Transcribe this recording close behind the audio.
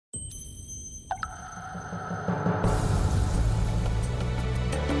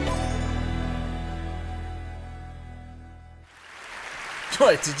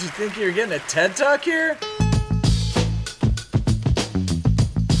What, did you think you were getting a TED Talk here?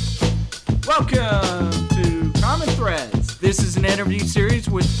 Welcome to Common Threads. This is an interview series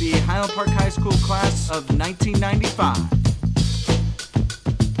with the Highland Park High School class of 1995.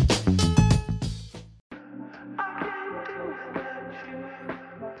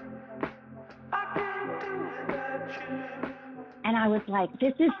 And I was like,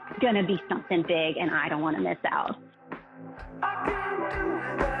 this is going to be something big, and I don't want to miss out.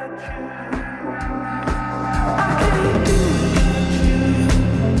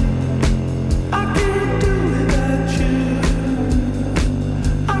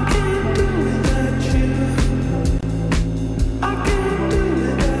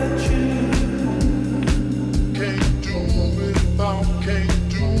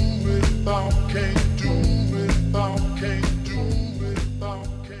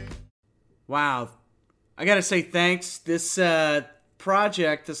 Wow. I got to say thanks. This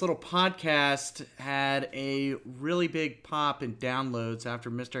project, this little podcast, had a really big pop in downloads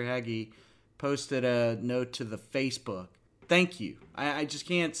after Mr. Heggie posted a note to the Facebook. Thank you. I just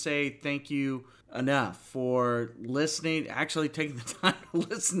can't say thank you enough for listening, actually taking the time to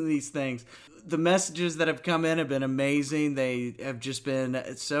listen to these things. The messages that have come in have been amazing. They have just been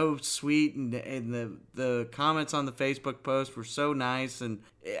so sweet, and the comments on the Facebook post were so nice. And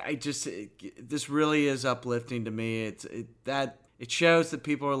this really is uplifting to me. It shows that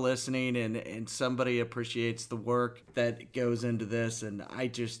people are listening and somebody appreciates the work that goes into this. And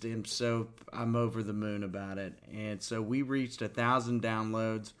I'm over the moon about it. And so we reached 1,000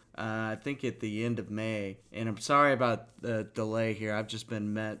 downloads. I think at the end of May, and I'm sorry about the delay here. I've just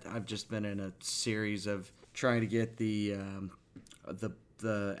been in a series of trying to get the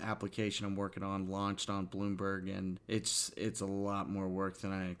application I'm working on launched on Bloomberg, and it's a lot more work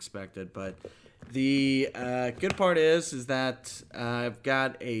than I expected. But the good part is that I've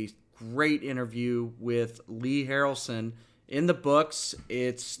got a great interview with Lee Harrelson in the books.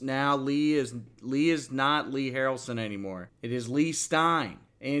 It's now Lee is not Lee Harrelson anymore. It is Lee Stein.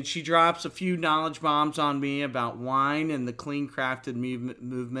 And she drops a few knowledge bombs on me about wine and the clean crafted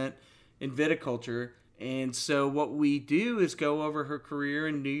movement in viticulture. And so what we do is go over her career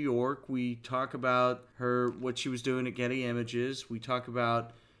in New York. We talk about what she was doing at Getty Images. We talk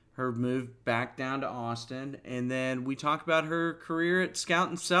about her move back down to Austin. And then we talk about her career at Scout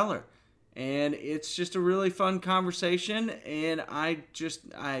and Cellar. And it's just a really fun conversation. And I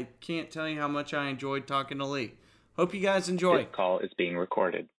can't tell you how much I enjoyed talking to Lee. Hope you guys enjoy. This call is being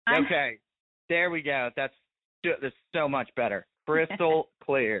recorded. Okay, there we go. That's so much better. Crystal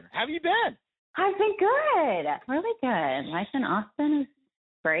clear. How have you been? I've been good. Really good. Life in Austin is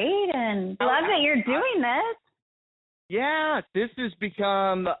great, and I love that you're doing this. Yeah, this has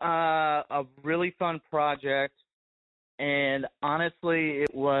become a really fun project. And honestly,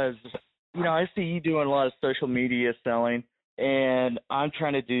 it was, I see you doing a lot of social media selling, and I'm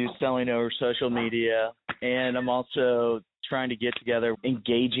trying to do selling over social media. And I'm also trying to get together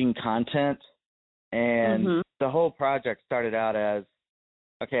engaging content. And the whole project started out as,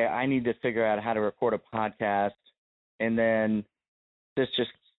 okay, I need to figure out how to record a podcast. And then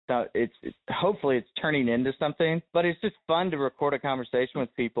hopefully it's turning into something. But it's just fun to record a conversation with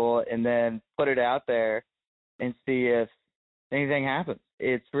people and then put it out there and see if anything happens.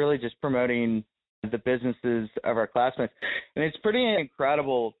 It's really just promoting the businesses of our classmates. And it's pretty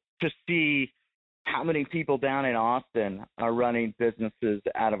incredible to see how many people down in Austin are running businesses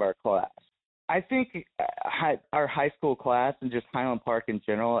out of our class. I think our high school class and just Highland Park in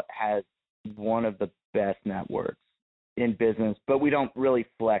general has one of the best networks in business, but we don't really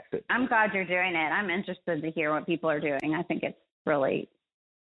flex it. I'm glad you're doing it. I'm interested to hear what people are doing. I think it's really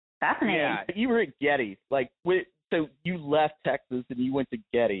fascinating. Yeah, you were at Getty. So you left Texas and you went to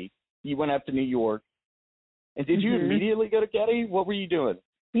Getty. You went up to New York. And did you immediately go to Getty? What were you doing?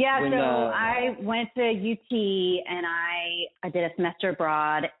 Yeah, I went to UT and I did a semester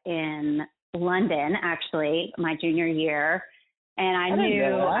abroad in London, actually, my junior year. And I knew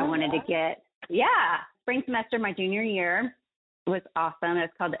I wanted to spring semester my junior year was awesome. It was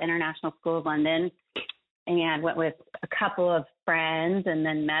called the International School of London, and went with a couple of friends and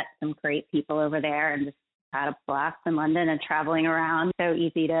then met some great people over there and just had a blast in London and traveling around. So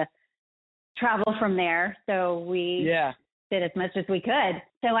easy to travel from there. So we did as much as we could.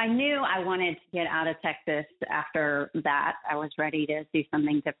 So I knew I wanted to get out of Texas after that. I was ready to do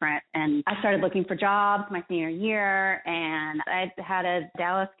something different. And I started looking for jobs my senior year. And I had a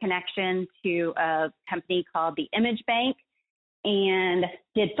Dallas connection to a company called the Image Bank and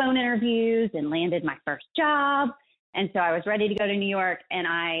did phone interviews and landed my first job. And so I was ready to go to New York, and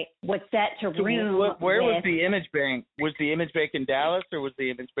I was set to room. Where was the Image Bank? Was the Image Bank in Dallas, or was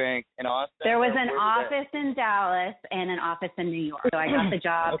the Image Bank in Austin? There was an office in Dallas and an office in New York. So I got the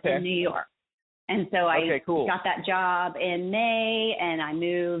job in New York. And so I got that job in May, and I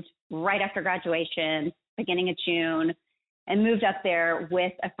moved right after graduation, beginning of June, and moved up there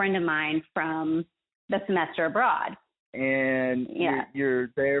with a friend of mine from the semester abroad. And you're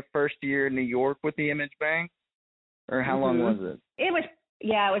there first year in New York with the Image Bank? Or how long was it? It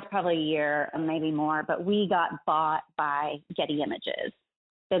was probably a year, maybe more, but we got bought by Getty Images.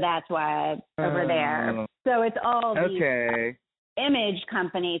 So that's why over there. So it's all these image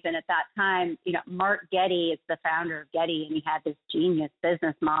companies. And at that time, Mark Getty is the founder of Getty, and he had this genius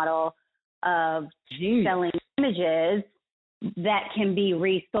business model of selling images that can be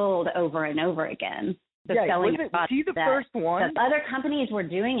resold over and over again. So was he the first one? The other companies were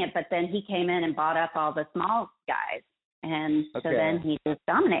doing it, but then he came in and bought up all the small guys. And so then he just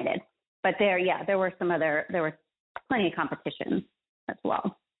dominated. But there was plenty of competition as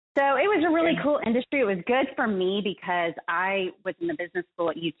well. So it was a really cool industry. It was good for me because I was in the business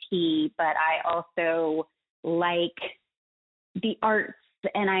school at UT, but I also like the arts,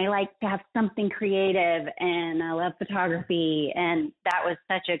 and I like to have something creative, and I love photography. And that was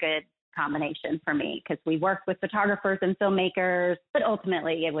such a good combination for me because we worked with photographers and filmmakers, but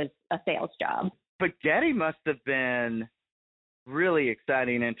ultimately it was a sales job. But Getty must have been really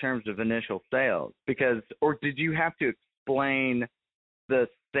exciting in terms of initial sales or did you have to explain the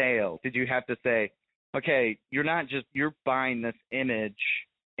sale? Did you have to say, okay, you're buying this image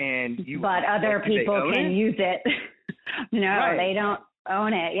but other people can use it. No, they don't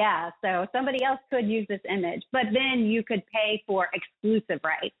own it. Yeah. So somebody else could use this image, but then you could pay for exclusive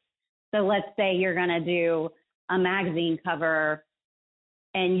rights. So let's say you're going to do a magazine cover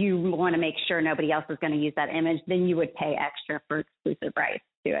and you want to make sure nobody else is going to use that image, then you would pay extra for exclusive rights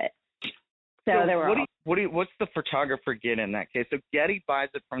to it. So there were. What's the photographer get in that case? So Getty buys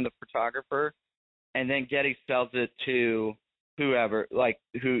it from the photographer, and then Getty sells it to whoever,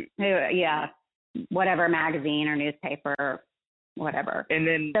 whatever magazine or newspaper, or whatever. And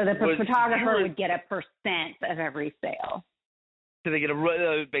then so the photographer would get a percent of every sale. So they get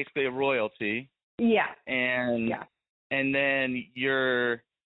basically a royalty. Yeah. And then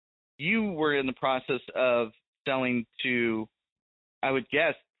you were in the process of selling to, I would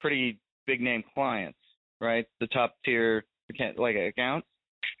guess, pretty big name clients, right? The top tier accounts.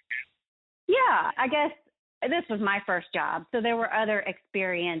 Yeah, I guess this was my first job. So there were other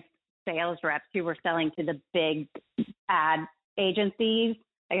experienced sales reps who were selling to the big ad agencies.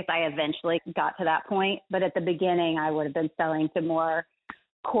 I guess I eventually got to that point, but at the beginning I would have been selling to more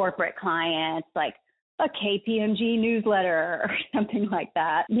corporate clients, like a KPMG newsletter or something like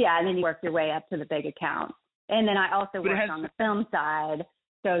that. Yeah, and then you work your way up to the big accounts. And then I also worked on the film side,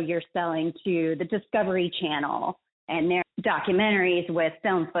 so you're selling to the Discovery Channel and their documentaries with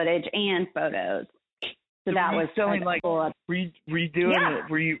film footage and photos. So that was selling redoing it.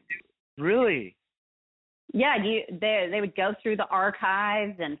 Were you really? Yeah, they would go through the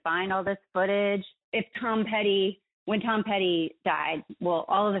archives and find all this footage. When Tom Petty died, well,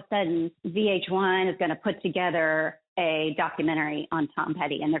 all of a sudden VH1 is going to put together a documentary on Tom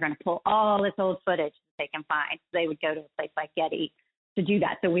Petty, and they're going to pull all this old footage that they can find. So they would go to a place like Getty to do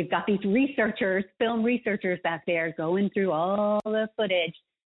that. So we've got these film researchers back there going through all the footage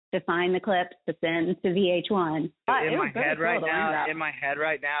to find the clips to send to VH1. In my head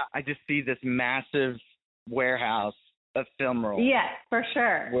right now, I just see this massive warehouse of film rolls. Yes, for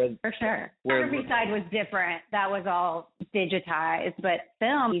sure. For sure. Photography side was different. That was all digitized, but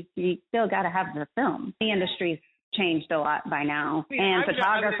film, you still got to have the film. The industry's changed a lot by now. And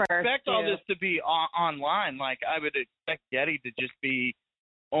photographers I would expect all this to be online. Like I would expect Getty to just be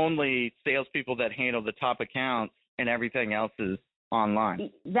only salespeople that handle the top accounts and everything else is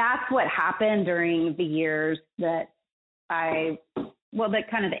online. That's what happened during the years that the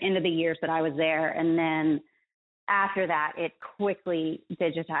end of the years that I was there. And then after that, it quickly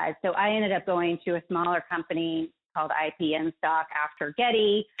digitized. So I ended up going to a smaller company called IPN Stock after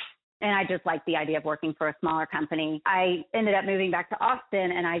Getty. And I just liked the idea of working for a smaller company. I ended up moving back to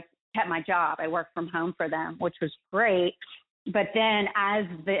Austin, and I kept my job. I worked from home for them, which was great. But then as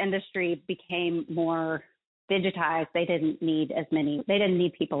the industry became more digitized, they didn't need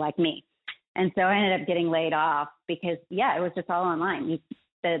people like me. And so I ended up getting laid off because, it was just all online.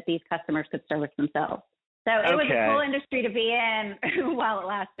 These customers could service themselves. So it was a cool industry to be in while it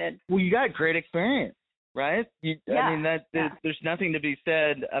lasted. Well, you got great experience, right? I mean, there's nothing to be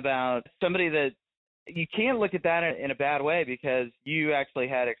said about somebody that you can't look at that in a bad way because you actually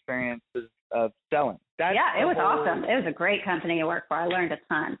had experiences of selling. It was awesome. it was a great company to work for. I learned a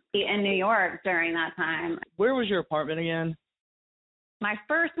ton. In New York during that time. Where was your apartment again? My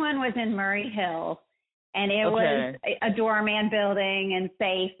first one was in Murray Hill, and it was a doorman building and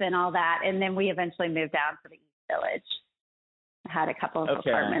safe and all that. And then we eventually moved down to the East Village. I had a couple of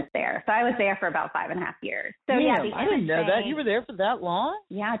apartments there. So I was there for about 5.5 years. So I didn't know that. You were there for that long?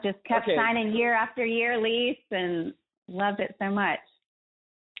 Yeah, just kept signing year after year lease and loved it so much.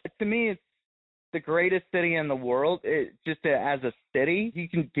 To me, it's the greatest city in the world. As a city, you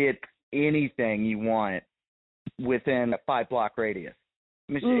can get anything you want within a 5-block radius.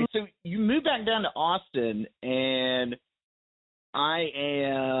 I mean, so you moved back down to Austin, and I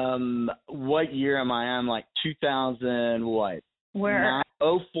am, what year am I? I'm like 2000 what? We're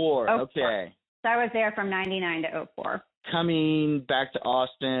 04. Okay. So I was there from 99 to 04. Coming back to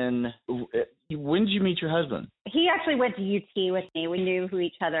Austin, when did you meet your husband? He actually went to UT with me. We knew who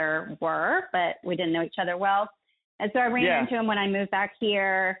each other were, but we didn't know each other well. And so I ran into him when I moved back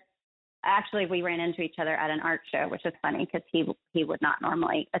here. Actually, we ran into each other at an art show, which is funny because he would not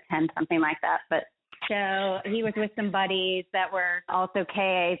normally attend something like that. But so he was with some buddies that were also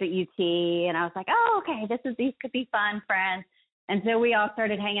KAs at UT, and I was like, oh, okay, these could be fun friends. And so we all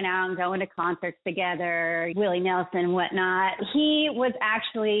started hanging out and going to concerts together, Willie Nelson and whatnot. He was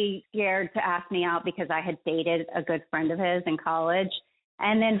actually scared to ask me out because I had dated a good friend of his in college.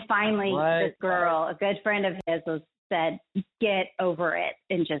 And then finally, this girl, a good friend of his, said, get over it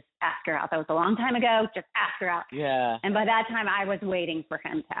and just ask her out. That was a long time ago. Just ask her out. Yeah. And by that time, I was waiting for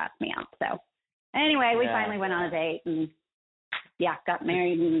him to ask me out. So anyway, we finally went on a date and, got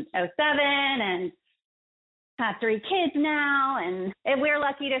married in 07 and have 3 kids now, and we're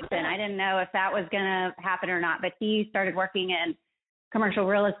lucky to spin. I didn't know if that was going to happen or not, but he started working in commercial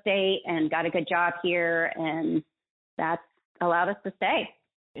real estate and got a good job here, and that's allowed us to stay.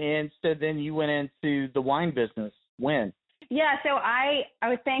 And so then you went into the wine business. When? Yeah, so I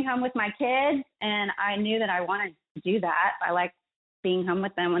was staying home with my kids, and I knew that I wanted to do that. I liked being home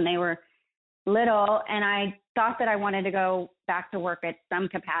with them when they were little, and I thought that I wanted to go back to work at some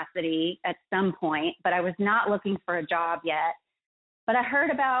capacity at some point, but I was not looking for a job yet. But I heard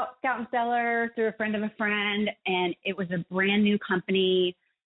about Scout and Cellar through a friend of a friend, and it was a brand new company,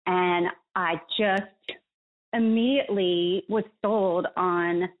 and I just immediately was sold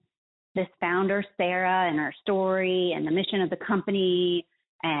on this founder, Sarah, and her story and the mission of the company.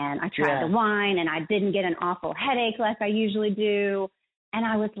 And I tried the wine, and I didn't get an awful headache like I usually do. And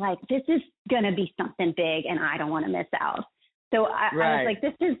I was like, this is going to be something big, and I don't want to miss out. So I was like,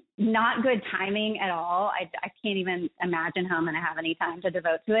 this is not good timing at all. I can't even imagine how I'm going to have any time to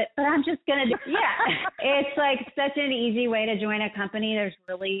devote to it, but I'm just going to do it. It's like such an easy way to join a company. There's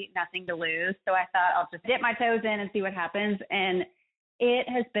really nothing to lose. So I thought I'll just dip my toes in and see what happens. And it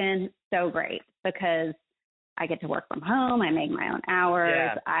has been so great because I get to work from home. I make my own hours.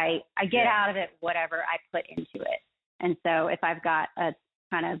 Yeah. I get out of it whatever I put into it. And so if I've got a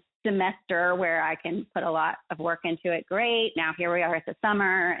kind of semester where I can put a lot of work into it, great. Now here we are at the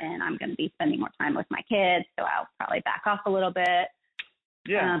summer, and I'm going to be spending more time with my kids, so I'll probably back off a little bit.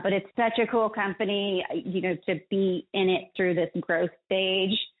 Yeah. But it's such a cool company, to be in it through this growth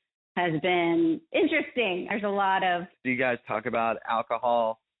stage has been interesting. There's a lot of... Do you guys talk about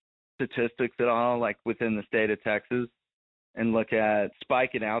alcohol statistics at all, like within the state of Texas, and look at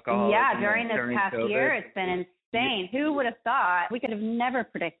spike in alcohol? Yeah, during this past COVID? Year, it's been insane. Who would have thought? We could have never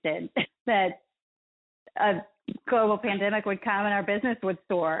predicted that a global pandemic would come and our business would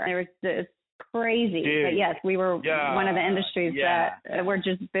soar. It was just crazy. Dude. But yes, we were one of the industries that were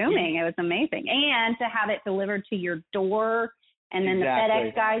just booming. It was amazing. And to have it delivered to your door, and then the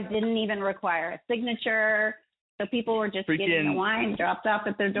FedEx guys didn't even require a signature. So people were just getting the wine dropped off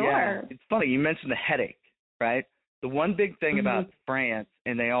at their door. Yeah. It's funny. You mentioned the headache, right? The one big thing about France,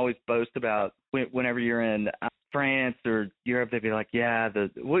 and they always boast about whenever you're in France or Europe, they'd be like, is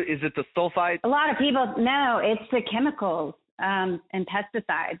it the sulfite? A lot of people, no, it's the chemicals and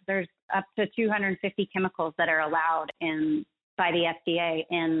pesticides. There's up to 250 chemicals that are allowed by the FDA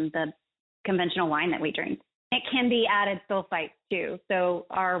in the conventional wine that we drink. It can be added sulfites too. So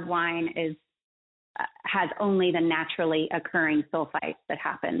our wine has only the naturally occurring sulfites that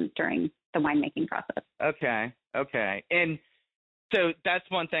happen during the winemaking process. Okay. And so that's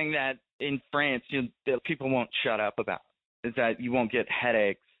one thing that in France, that people won't shut up about, is that you won't get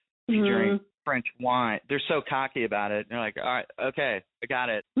headaches during French wine. They're so cocky about it. They're like, all right, okay, I got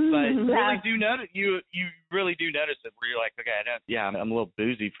it. But really do notice, you really do notice it where you're like, okay, I'm a little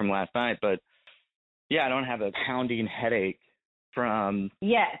boozy from last night, but I don't have a pounding headache from.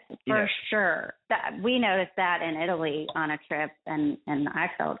 Yes, for sure. That we noticed that in Italy on a trip, and I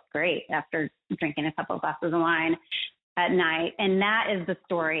felt great after drinking a couple of glasses of wine at night. And that is the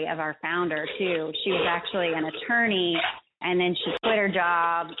story of our founder too. She was actually an attorney, and then she quit her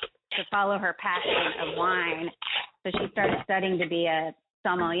job to follow her passion of wine. So she started studying to be a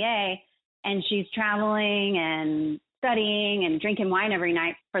sommelier, and she's traveling and studying and drinking wine every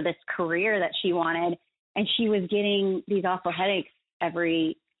night for this career that she wanted. And she was getting these awful headaches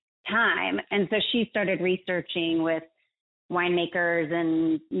every time. And so she started researching with winemakers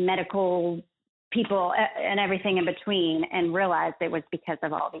and medical people and everything in between, and realized it was because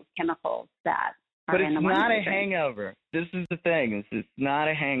of all these chemicals that are in the wine. But it's not a hangover. This is the thing. It's not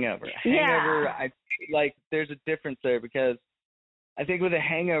a hangover. Hangover, there's a difference there, because I think with a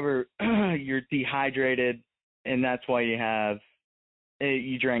hangover, you're dehydrated, and that's why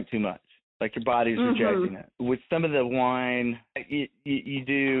you drank too much. Like your body's rejecting it. With some of the wine, you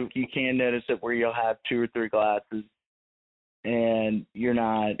can notice it where you'll have 2 or 3 glasses, and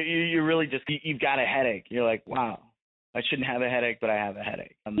you're really just, you've got a headache. You're like, wow, I shouldn't have a headache, but I have a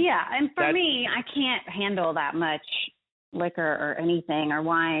headache. Yeah, and for me, I can't handle that much liquor or anything or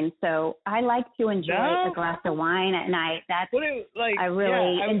wine, so I like to enjoy a glass of wine at night. I really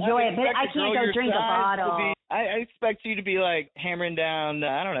enjoy it, but I can't go drink a bottle. I expect you to be like hammering down,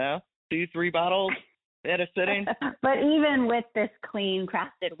 I don't know, 2-3 bottles at a sitting. But even with this clean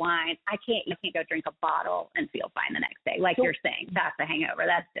crafted wine, I can't go drink a bottle and feel fine the next day. Like you're saying, that's a hangover.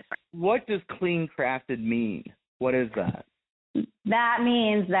 That's different. What does clean crafted mean? What is that? That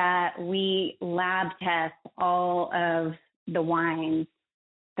means that we lab test all of the wines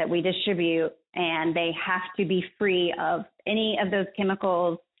that we distribute, and they have to be free of any of those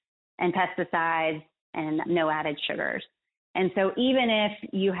chemicals and pesticides and no added sugars. And so even if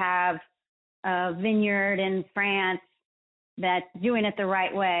you have a vineyard in France that's doing it the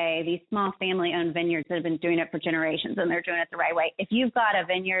right way, these small family-owned vineyards that have been doing it for generations, and they're doing it the right way. If you've got a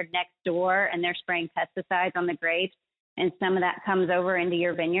vineyard next door and they're spraying pesticides on the grapes, and some of that comes over into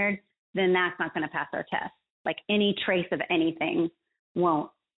your vineyard, then that's not going to pass our test. Like any trace of anything won't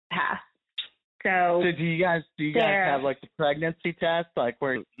pass. So do you guys have like the pregnancy test, like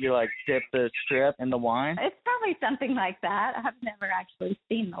where you like dip the strip in the wine? It's probably something like that. I've never actually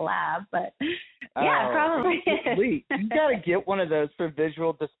seen the lab, but yeah, probably. Sweet. You got to get one of those for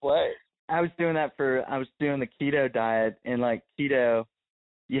visual display. I was doing the keto diet, and like keto,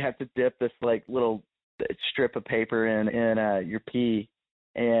 you have to dip this like little strip of paper in your pee,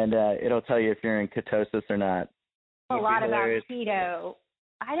 and it'll tell you if you're in ketosis or not. A lot about keto.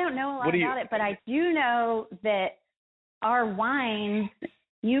 I don't know a lot about it, but I do know that our wines,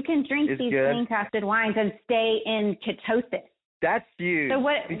 you can drink these clean crafted wines and stay in ketosis. That's huge. So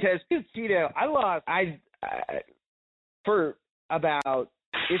because keto,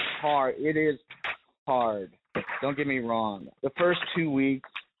 it's hard. It is hard. Don't get me wrong. The first 2 weeks,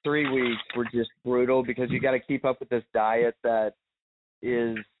 3 weeks were just brutal, because you got to keep up with this diet that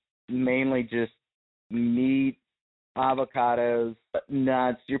is mainly just meat, avocados,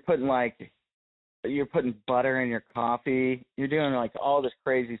 nuts. You're putting butter in your coffee. You're doing like all this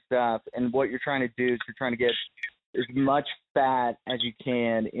crazy stuff. And what you're trying to do is you're trying to get as much fat as you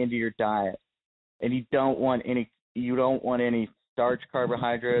can into your diet. And you don't want any starch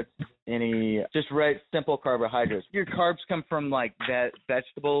carbohydrates, simple carbohydrates. Your carbs come from like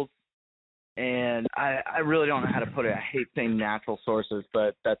vegetables. And I really don't know how to put it. I hate saying natural sources,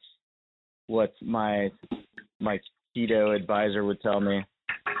 but that's what my keto advisor would tell me.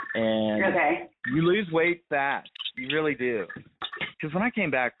 And you lose weight fast. You really do. Because when I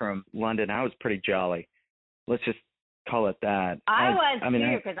came back from London, I was pretty jolly. Let's just call it that. I was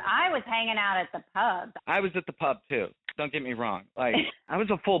too, because I was hanging out at the pub. I was at the pub too. Don't get me wrong. Like, I was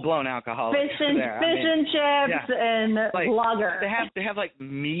a full-blown alcoholic. Fish and chips and like, lager. They have like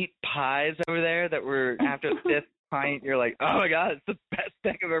meat pies over there that were after the 5th pint. You're like, oh my God, it's the best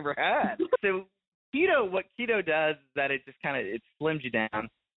thing I've ever had. So what keto does is that it just it slims you down,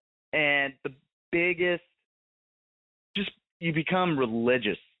 and the biggest, just you become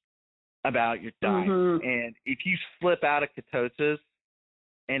religious about your diet. And if you slip out of ketosis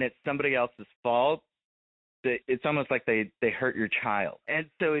and it's somebody else's fault, it's almost like they hurt your child. And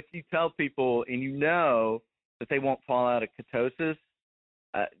so if you tell people and you know that they won't fall out of ketosis,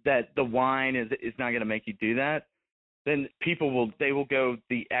 that the wine is not going to make you do that, then people will go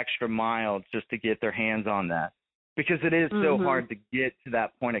the extra mile just to get their hands on that, because it is so hard to get to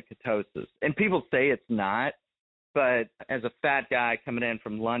that point of ketosis. And people say it's not, but as a fat guy coming in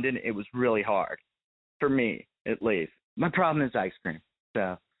from London, it was really hard for me, at least. My problem is ice cream,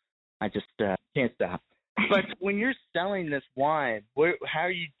 so I just can't stop. But when you're selling this wine, how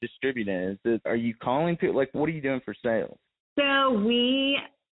are you distributing it? Are you calling people? Like, what are you doing for sales? So we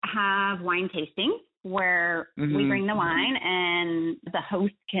have wine tasting where we bring the wine and the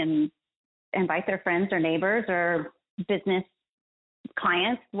host can invite their friends or neighbors or business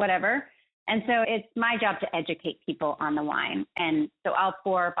clients, whatever. And so it's my job to educate people on the wine. And so I'll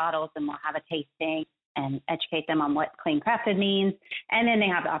pour bottles and we'll have a tasting and educate them on what clean crafted means. And then they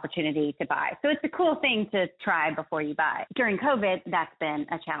have the opportunity to buy. So it's a cool thing to try before you buy. During COVID, that's been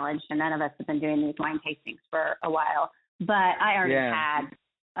a challenge. And none of us have been doing these wine tastings for a while. But I already had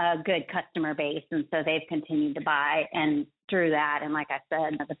a good customer base. And so they've continued to buy. And through that, and like I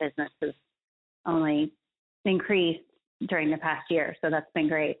said, the business has only increased during the past year. So that's been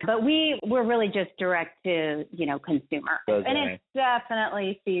great. But we're really just direct to, consumer. Okay. And it's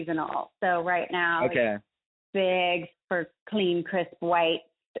definitely seasonal. So right now it's big for clean, crisp whites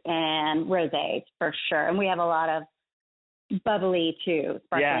and rosés for sure. And we have a lot of bubbly too,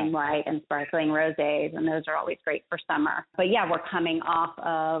 sparkling white and sparkling rosés. And those are always great for summer. But yeah, we're coming off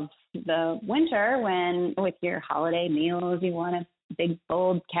of the winter when with your holiday meals, you want a big,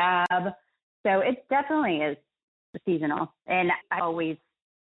 bold cab. So it definitely is seasonal. And I always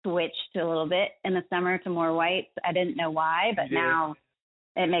switched a little bit in the summer to more whites. I didn't know why, but now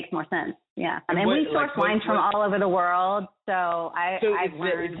it makes more sense. Yeah. I mean, we source wines from all over the world. So I've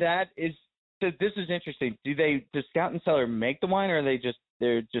learned. So this is interesting. Does Scout and Cellar make the wine or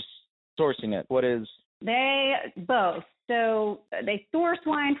they're just sourcing it? What is? They both. So they source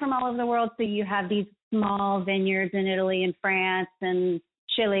wine from all over the world. So you have these small vineyards in Italy and France and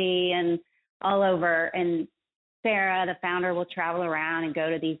Chile and all over. And Sarah, the founder, will travel around and go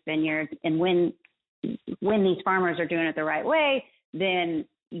to these vineyards. And when these farmers are doing it the right way, then,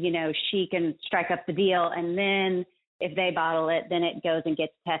 she can strike up the deal. And then if they bottle it, then it goes and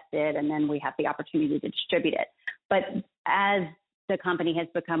gets tested. And then we have the opportunity to distribute it. But as the company has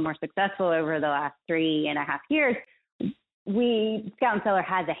become more successful over the last 3.5 years, Scout and Cellar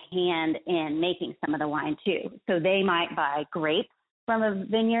has a hand in making some of the wine too. So they might buy grapes from a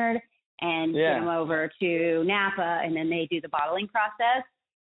vineyard and get them over to Napa, and then they do the bottling process.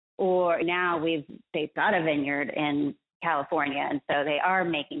 Or now they've got a vineyard in California, and so they are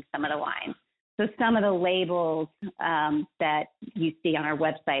making some of the wine. So some of the labels that you see on our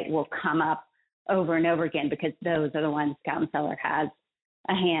website will come up over and over again because those are the ones Scout and Cellar has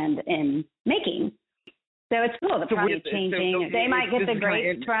a hand in making. So it's cool. The product changing. They might get the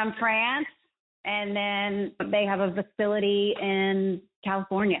grapes from France, and then they have a facility in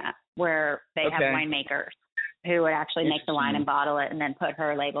California where they have winemakers who would actually make the wine and bottle it and then put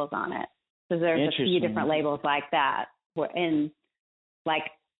her labels on it. So there's a few different labels like that.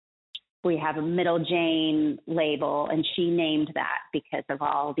 We have a Middle Jane label, and she named that because of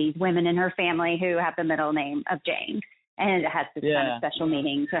all these women in her family who have the middle name of Jane. And it has this kind of special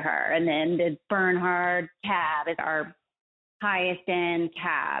meaning to her. And then the Bernhard Cab is our highest end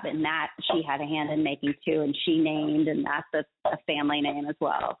cab, and that she had a hand in making too, and she named, and that's a family name as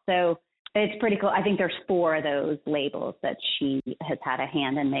well. So it's pretty cool. I think there's 4 of those labels that she has had a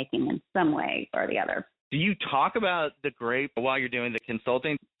hand in making in some way or the other. Do you talk about the grape while you're doing the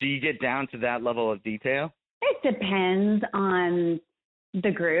consulting? Do you get down to that level of detail? It depends on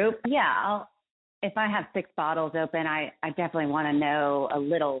the group. Yeah, if I have 6 bottles open, I definitely want to know a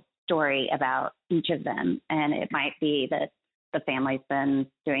little story about each of them. And it might be that the family's been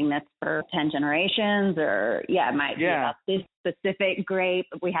doing this for 10 generations, or it might be about this specific grape.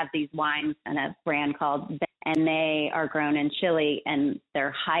 We have these wines in a brand called, and they are grown in Chile, and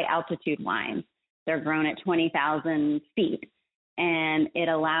they're high altitude wines. They're grown at 20,000 feet, and it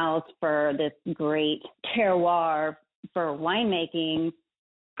allows for this great terroir for winemaking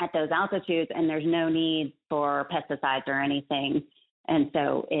at those altitudes, and there's no need for pesticides or anything. And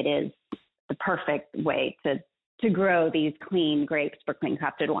so it is the perfect way to grow these clean grapes for clean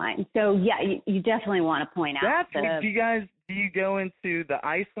crafted wine. So you definitely want to point out. Do you go into the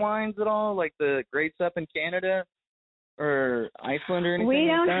ice wines at all, like the grapes up in Canada or Iceland or anything? We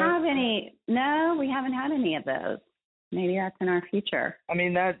don't have any. No, we haven't had any of those. Maybe that's in our future. I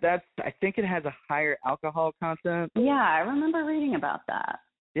mean, that's. I think it has a higher alcohol content. Yeah, I remember reading about that.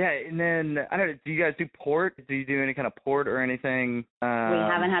 Yeah, and then, I don't know, do you guys do port? Do you do any kind of port or anything? We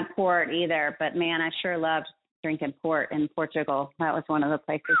haven't had port either, but man, I sure loved drinking port in Portugal. That was one of the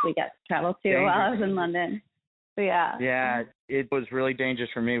places we got to travel to while I was in London. So, yeah. Yeah, it was really dangerous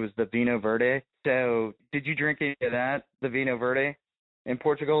for me. It was the Vinho Verde. So did you drink any of that, the Vinho Verde in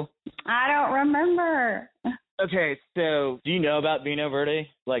Portugal? I don't remember. Okay, so do you know about Vinho Verde,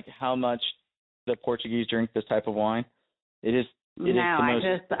 like how much the Portuguese drink this type of wine? It is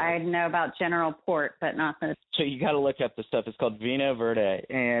I know about General Port, but not the. So you got to look up the stuff. It's called Vino Verde,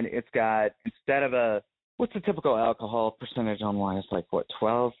 and it's got, instead of what's the typical alcohol percentage on wine? It's like, what,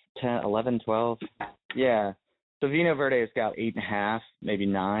 12, 10, 11, 12? Yeah. So Vino Verde has got 8.5, maybe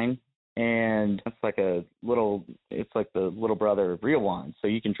 9. And it's like the little brother of real wine. So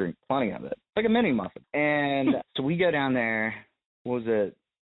you can drink plenty of it. It's like a mini muffin. And so we go down there, what was it,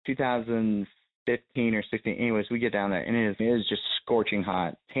 2015 or 16? Anyways, we get down there, and it is just scorching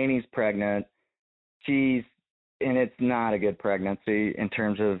hot. Tanny's pregnant. And it's not a good pregnancy in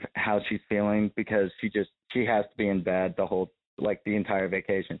terms of how she's feeling, because she has to be in bed the entire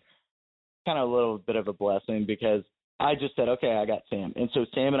vacation. Kind of a little bit of a blessing, because I just said, okay, I got Sam. And so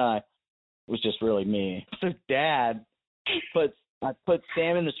Sam and I was just really me. So Dad I put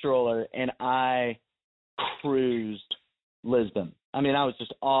Sam in the stroller, and I cruised Lisbon. I mean, I was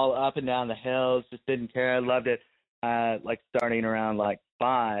just all up and down the hills, just didn't care. I loved it. Starting around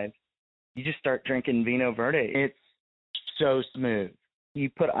 5, you just start drinking Vino Verde. It's so smooth. You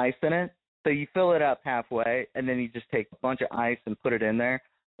put ice in it, so you fill it up halfway, and then you just take a bunch of ice and put it in there,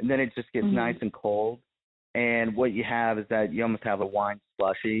 and then it just gets nice and cold. And what you have is that you almost have a wine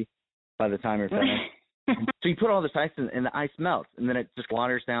slushy by the time you're finished. So you put all this ice in, and the ice melts, and then it just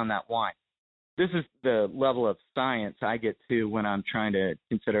waters down that wine. This is the level of science I get to when I'm trying to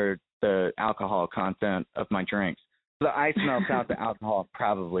consider the alcohol content of my drinks. The ice melts out the alcohol,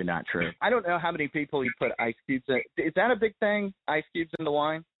 probably not true. I don't know how many people you put ice cubes in. Is that a big thing, ice cubes in the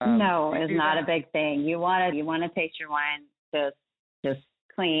wine? No, it's not a big thing. You want to taste your wine just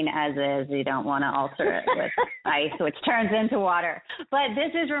clean as is. You don't want to alter it with ice, which turns into water. But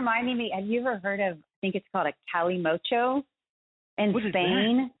this is reminding me, have you ever heard of, I think it's called a calimocho in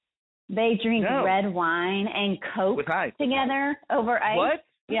Spain? They drink red wine and Coke together over ice. What?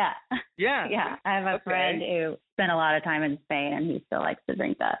 Yeah. Yeah. Yeah. I have a friend who spent a lot of time in Spain, and he still likes to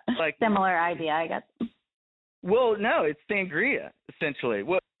drink that. Similar idea, I guess. Well, no, it's sangria, essentially.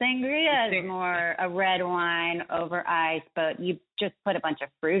 Sangria is more a red wine over ice, but you just put a bunch of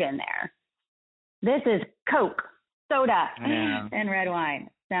fruit in there. This is Coke, soda, and red wine.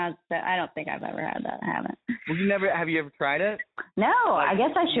 I don't think I've ever had that. I haven't. Well, have you ever tried it? No, I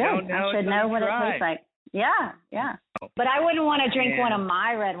guess I should. I should know what it tastes like. Yeah. But I wouldn't want to drink one of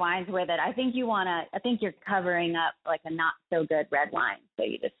my red wines with it. I think you're covering up like a not so good red wine. So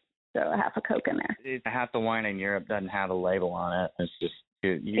you just throw a half a Coke in there. Half the wine in Europe doesn't have a label on it. It's just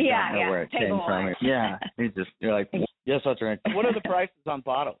you don't know where it came from. Yeah. You're like, yes, I'll drink. What are the prices on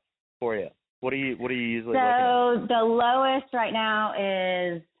bottles for you? What do you usually look at? So the lowest right now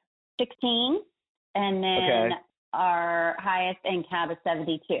is 16, and then our highest in cab is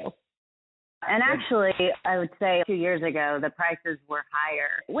 72. And actually, I would say 2 years ago, the prices were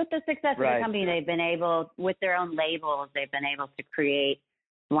higher. With the success of the company, they've been able, with their own labels, they've been able to create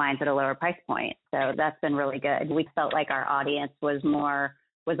wines at a lower price point. So that's been really good. We felt like our audience was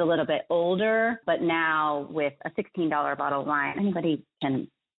a little bit older, but now with a $16 bottle of wine, anybody can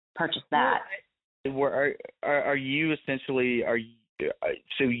purchase that. Are you essentially,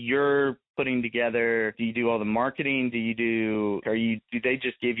 so you're putting together, do you do all the marketing? Do they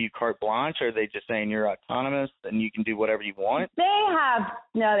just give you carte blanche, or are they just saying you're autonomous and you can do whatever you want? They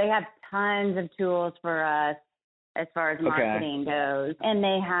have tons of tools for us as far as marketing goes, and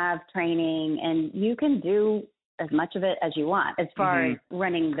they have training, and you can do as much of it as you want. As far as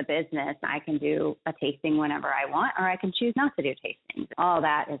running the business, I can do a tasting whenever I want, or I can choose not to do tastings. All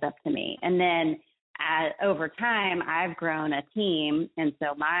that is up to me. And then over time, I've grown a team, and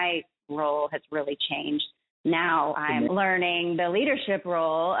so my role has really changed. Now I'm learning the leadership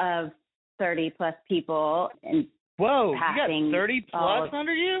role of 30 plus people. And whoa, you got 30 plus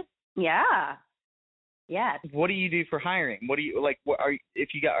under you? Yeah. Yes. What do you do for hiring? What do you are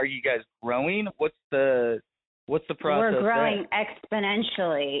you guys growing? What's the process? We're growing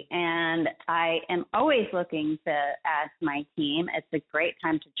exponentially, and I am always looking to add to my team. It's a great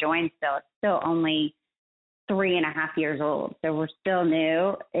time to join still. It's still only 3.5 years old, so we're still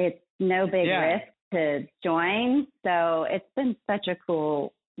new. It's no big risk to join, so it's been such a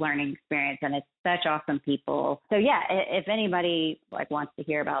cool learning experience, and it's such awesome people. So yeah, if anybody wants to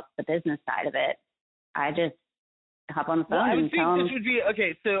hear about the business side of it, I just hop on the phone and tell them.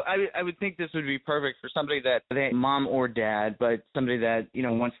 I would think this would be perfect for somebody that mom or dad, but somebody that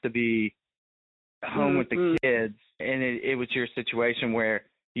wants to be home with the kids, and it was your situation where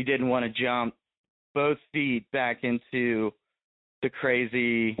you didn't want to jump both feet back into the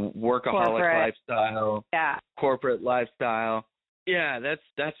crazy workaholic lifestyle, corporate lifestyle. Yeah,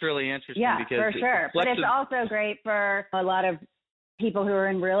 that's really interesting. Yeah, for sure. But it's also great for a lot of people who are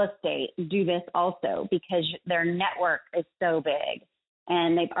in real estate do this also because their network is so big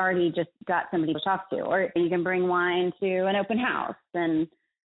and they've already just got somebody to talk to. Or you can bring wine to an open house,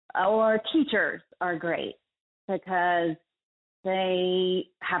 or teachers are great because they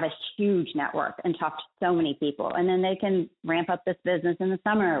have a huge network and talk to so many people, and then they can ramp up this business in the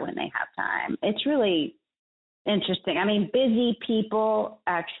summer when they have time. It's really interesting. I mean, busy people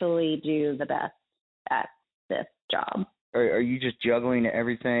actually do the best at this job. Are you just juggling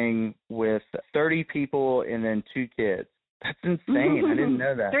everything with 30 people and then 2 kids? That's insane. I didn't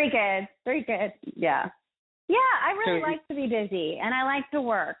know that. 3 kids. Yeah. Yeah, I really like to be busy, and I like to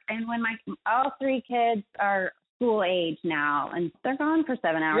work. And when all 3 kids are school age now, and they're gone for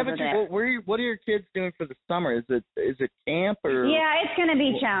 7 hours a day. What are your kids doing for the summer? Is it camp or? Yeah, it's going to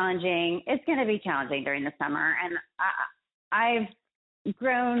be challenging. It's going to be challenging during the summer, and I've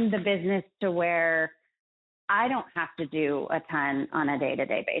grown the business to where I don't have to do a ton on a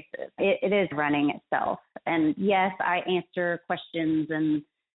day-to-day basis. It is running itself, and yes, I answer questions and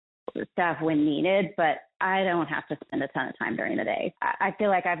stuff when needed, but I don't have to spend a ton of time during the day. I feel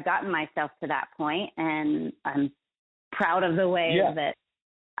like I've gotten myself to that point, and I'm proud of the way that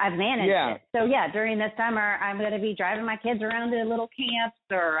I've managed it. So during the summer, I'm going to be driving my kids around to little camps,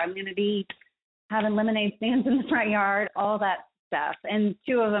 or I'm going to be having lemonade stands in the front yard, all that stuff. And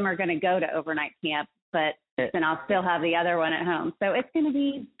 2 of them are going to go to overnight camp, but then I'll still have the other one at home. So it's going to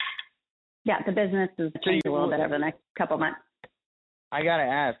be, the business has changed a little bit over the next couple months. I got to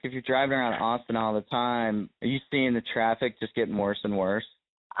ask, if you're driving around Austin all the time, are you seeing the traffic just getting worse and worse?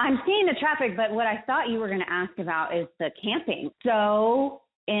 I'm seeing the traffic, but what I thought you were going to ask about is the camping. So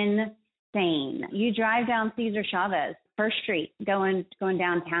insane. You drive down Cesar Chavez, First Street, going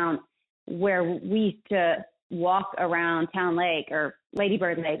downtown, where we used to walk around Town Lake or Lady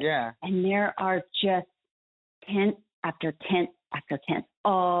Bird Lake. Yeah. And there are just tent after tent after tent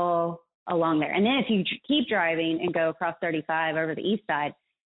all along there. And then if you keep driving and go across 35 over the east side,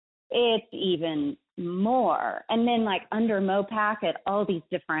 it's even more. And then like under Mopac at all these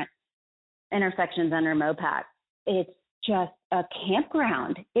different intersections under Mopac, it's just a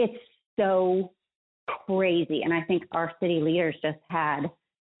campground. It's so crazy. And I think our city leaders just had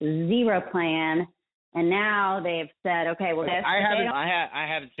zero plan. And now they've said, okay, well, I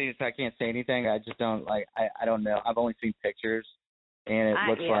haven't seen it, so I can't say anything. I just don't I don't know. I've only seen pictures, and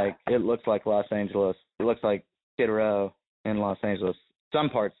it looks like Los Angeles. It looks like Skid Row in Los Angeles. Some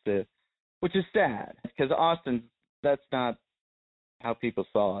parts do, which is sad because Austin, that's not how people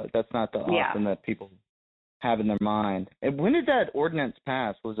saw it. That's not the Austin that people have in their mind. And when did that ordinance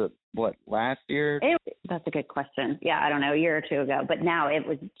pass? Was it, last year? That's a good question. Yeah, I don't know, a year or 2 ago. But now it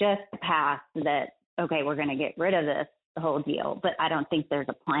was just passed that, okay, we're going to get rid of the whole deal. But I don't think there's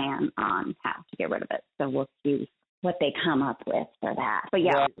a plan on how to get rid of it. So we'll see what they come up with for that. But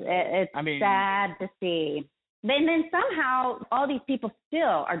it's sad to see. Then somehow all these people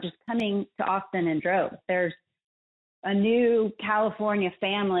still are just coming to Austin in droves. There's a new California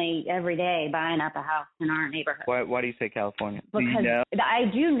family every day buying up a house in our neighborhood. Why do you say California? Because I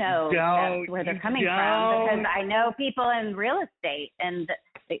do know that's where they're coming from, because I know people in real estate, and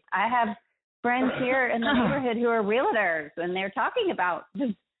I have friends here in the neighborhood who are realtors, and they're talking about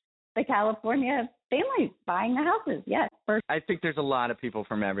the California families buying the houses. Yes. I think there's a lot of people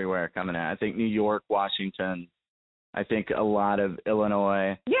from everywhere coming out. I think New York, Washington, I think a lot of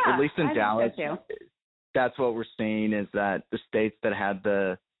Illinois, at least in Dallas. So that's what we're seeing, is that the states that had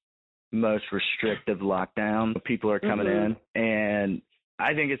the most restrictive lockdown, people are coming in. And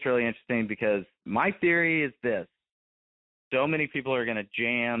I think it's really interesting because my theory is this. So many people are going to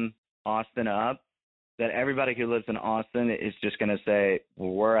jam Austin up that everybody who lives in Austin is just going to say,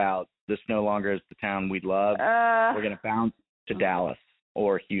 well, we're out. This no longer is the town we love. We're going to bounce to Dallas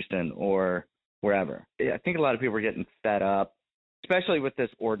or Houston or wherever. I think a lot of people are getting fed up, especially with this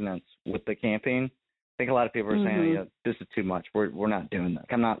ordinance with the camping. I think a lot of people are saying, this is too much. We're not doing this.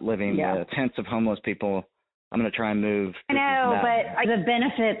 I'm not living with tents of homeless people. I'm going to try and move. I know, but the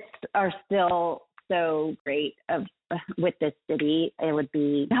benefits are still so great with this city. It would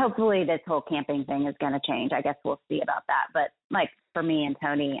be, hopefully this whole camping thing is going to change. I guess we'll see about that. But like for me and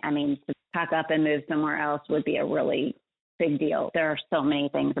Tony, I mean, to pack up and move somewhere else would be a really big deal. There are so many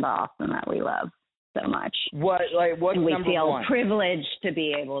things about Austin that we love so much. What's and we feel one? Privileged to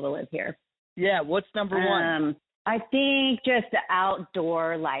be able to live here. Yeah, what's number one? I think just the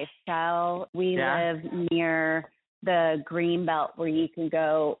outdoor lifestyle. We live near the green belt where you can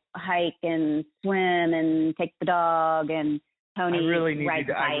go hike and swim and take the dog, and Tony rides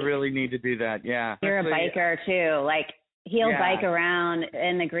bike. I really need to do that, yeah. You're a biker too. Like he'll bike around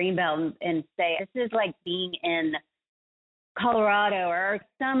in the green belt and say, this is like being in Colorado or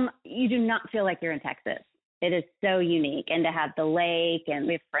you do not feel like you're in Texas. It is so unique. And to have the lake, and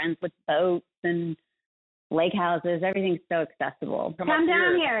we have friends with boats and lake houses, everything's so accessible. Come down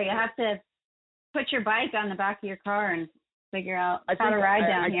here. You have to put your bike on the back of your car and figure out how to ride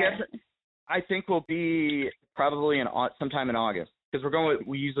down here. I think we'll be probably sometime in August, because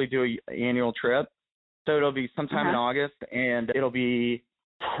we usually do an annual trip. So it'll be sometime in August, and it'll be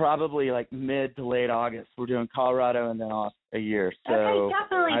probably like mid to late August. We're doing Colorado and then off a year. So okay,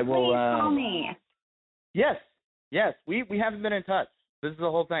 definitely. I will, please call me. Yes. We haven't been in touch. This is the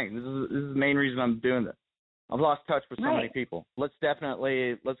whole thing. This is the main reason I'm doing this. I've lost touch with so many people. Let's get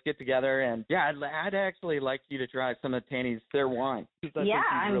together, and I'd actually like you to try some of Tanny's their wine. Yeah,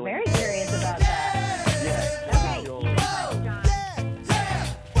 I'm very curious about that. Yeah. Okay. John.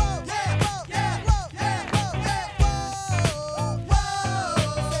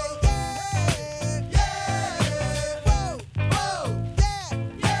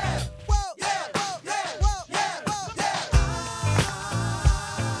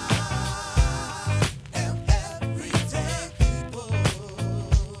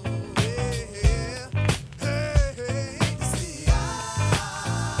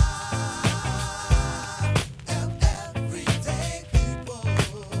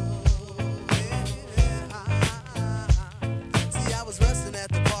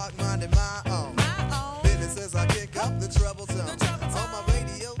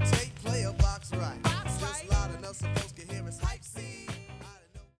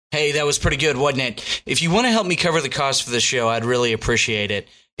 Hey, that was pretty good, wasn't it? If you want to help me cover the cost for the show, I'd really appreciate it.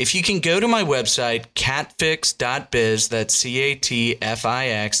 If you can go to my website, catfix.biz, that's catfix.biz,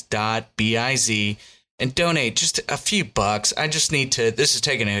 and donate just a few bucks. I just need to, this is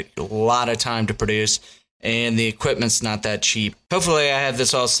taking a lot of time to produce, and the equipment's not that cheap. Hopefully I have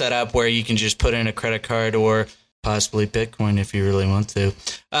this all set up where you can just put in a credit card or possibly Bitcoin if you really want to.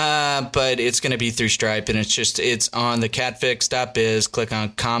 But it's going to be through Stripe, and it's on the catfix.biz. Click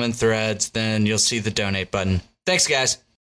on common threads, then you'll see the donate button. Thanks, guys.